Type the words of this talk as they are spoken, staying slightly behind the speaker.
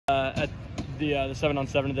the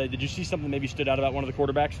 7-on-7 today. Did you see something that maybe stood out about one of the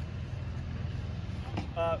quarterbacks?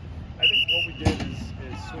 I think what we did is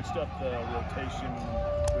switched up the rotation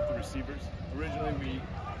with the receivers. Originally,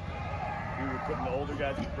 we were putting the older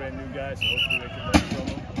guys with brand new guys, so hopefully they could learn from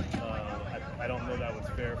them. I don't know that was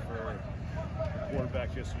fair for the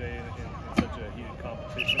quarterbacks yesterday in such a heated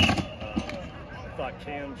competition. I thought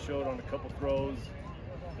Cam showed on a couple throws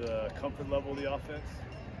the comfort level of the offense.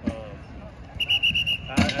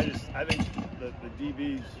 I think the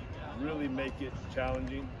DBs really make it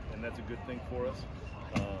challenging, and that's a good thing for us.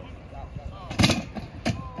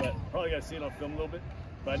 But probably got to see it on film a little bit.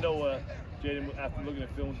 But I know Jaden, after looking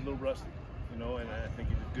at film, was a little rusty, and I think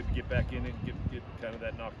it was good to get back in it and get kind of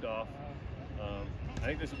that knocked off. I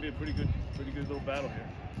think this will be a pretty good little battle here.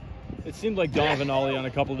 It seemed like Donovan Ollie on a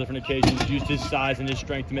couple of different occasions used his size and his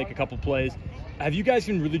strength to make a couple plays. Have you guys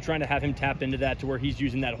been really trying to have him tap into that to where he's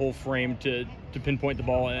using that whole frame to pinpoint the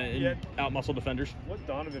ball and out-muscle defenders? What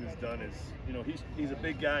Donovan has done is, he's a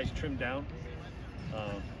big guy. He's trimmed down.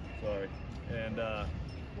 And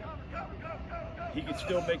he can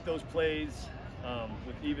still make those plays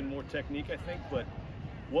with even more technique, I think. But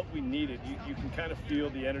what we needed, you can kind of feel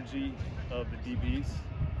the energy of the DBs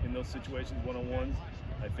in those situations, one-on-ones.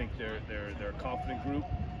 I think they're a confident group,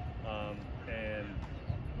 and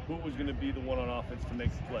who was going to be the one on offense to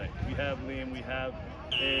make the play? We have Liam, we have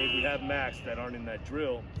Abe, we have Max that aren't in that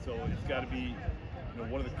drill, so it's got to be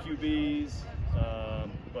one of the QBs.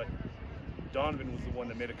 But Donovan was the one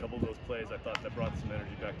that made a couple of those plays. I thought that brought some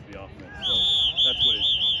energy back to the offense. So that's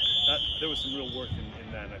what there was some real work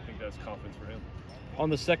in that, and I think that's confidence for him. On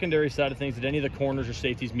the secondary side of things, did any of the corners or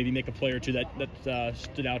safeties maybe make a play or two that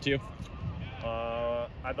stood out to you?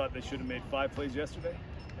 I thought they should have made 5 plays yesterday,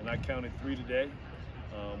 and I counted 3 today.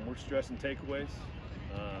 We're stressing takeaways,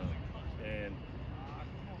 and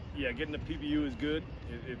yeah, getting a PBU is good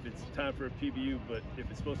if it's time for a PBU, but if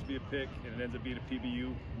it's supposed to be a pick and it ends up being a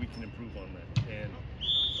PBU, we can improve on that. And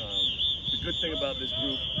the good thing about this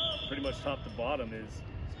group, pretty much top to bottom, is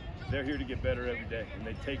they're here to get better every day, and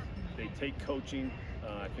they take coaching.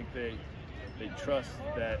 I think they trust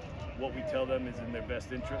that what we tell them is in their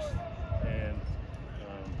best interest, and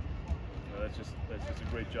that's just a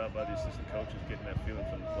great job by the assistant coaches getting that feeling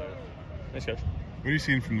from the players. Thanks, Coach. What are you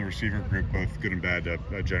seeing from the receiver group, both good and bad,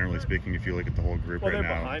 generally speaking, if you look at the whole group right now? Well,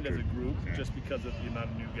 they're behind as a group just because of the amount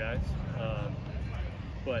of new guys.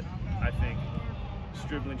 But I think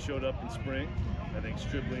Stribling showed up in spring. I think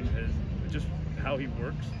Stribling has just how he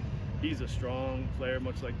works. He's a strong player,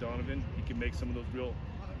 much like Donovan. He can make some of those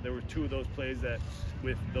there were 2 of those plays that,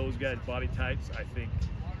 with those guys' body types, I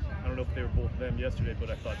don't know if they were both of them yesterday,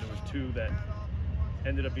 but I thought there was 2 that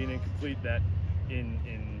ended up being incomplete, that in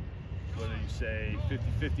whether you say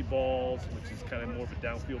 50-50 balls, which is kind of more of a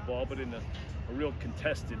downfield ball, but in a real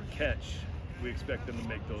contested catch, we expect them to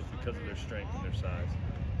make those because of their strength and their size.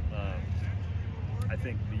 I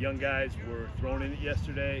think the young guys were thrown in it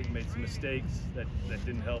yesterday, made some mistakes that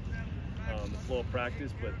didn't help the flow of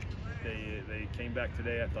practice, but they came back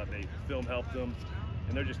today. I thought film helped them,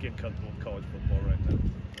 and they're just getting comfortable with college football right now.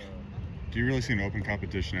 Do you really see an open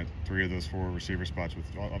competition at 3 of those 4 receiver spots? With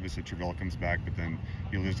obviously Travell comes back, but then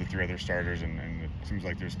you lose the 3 other starters, and it seems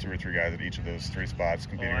like there's 2 or 3 guys at each of those 3 spots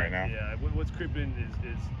competing right now. Yeah, what's creeping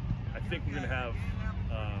is I think we're going to have,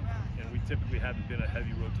 and we typically haven't been a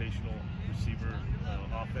heavy rotational receiver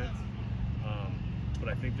offense, but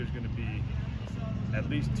I think there's going to be at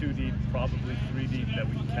least 2 deep, probably 3 deep that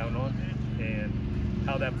we can count on, and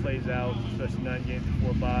how that plays out, especially 9 games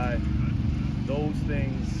before bye, those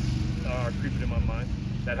things are creeping in my mind.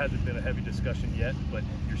 That hasn't been a heavy discussion yet, but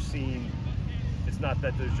you're seeing it's not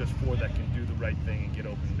that there's just 4 that can do the right thing and get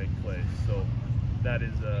open and make plays. So that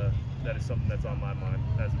is something that's on my mind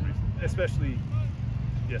as a reason, especially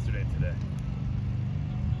yesterday and today.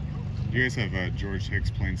 You guys have George Hicks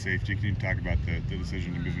playing safety. Can you talk about the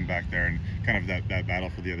decision to move him back there and kind of that battle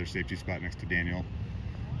for the other safety spot next to Daniel?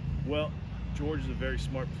 Well, George is a very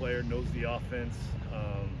smart player, knows the offense.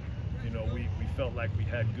 We felt like we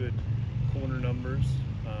had good corner numbers,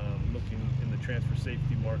 looking in the transfer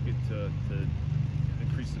safety market to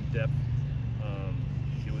increase some depth.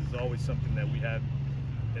 It was always something that we had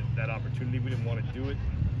that opportunity. We didn't want to do it.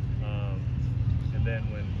 And then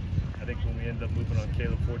when we ended up moving on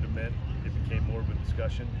Caleb Ford to Mint, it became more of a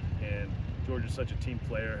discussion. And George is such a team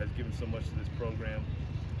player, has given so much to this program.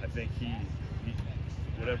 I think he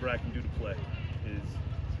whatever I can do to play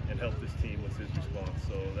and help this team was his response.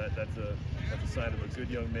 So that's a sign of a good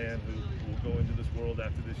young man who will go into this world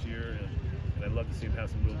after this year, and I'd love to see him have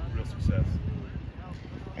some real success.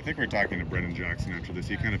 I think we're talking to Brennan Jackson after this.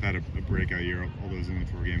 He kind of had a breakout year, all those in the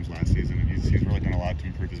 4 games last season, and he's really done a lot to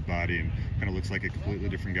improve his body and kind of looks like a completely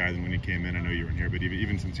different guy than when he came in. I know you weren't here, but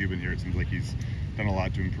even since you've been here, it seems like he's done a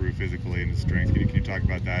lot to improve physically and his strength. Can you talk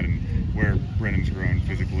about that and where Brennan's grown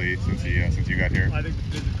physically since you got here? I think the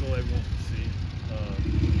physical everyone can see.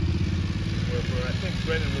 Where I think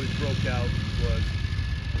Brennan really broke out was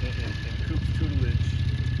in Coop's tutelage,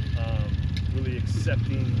 really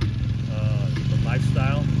accepting the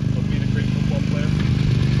lifestyle of being a great football player.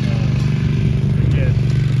 Again,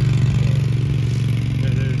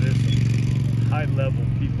 there's some high-level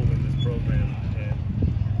people in this program,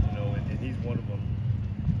 and he's one of them.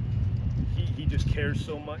 He just cares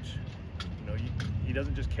so much. He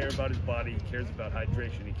doesn't just care about his body. He cares about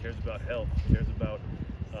hydration. He cares about health. He cares about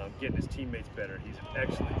getting his teammates better. He's an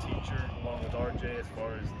excellent teacher, along with RJ, as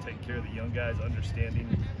far as taking care of the young guys, understanding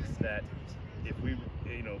that if we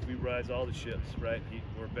rise all the ships, right,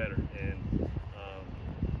 we're better. And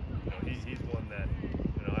he's one that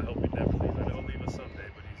I hope he never leaves. I know he'll leave us someday,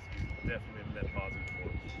 but he's definitely a net positive for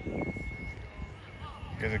us.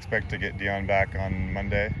 You guys expect to get Dion back on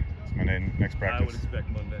Monday? It's Monday next practice. I would expect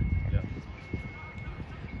Monday. Yeah.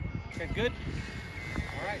 Okay, good.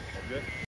 All right. All good.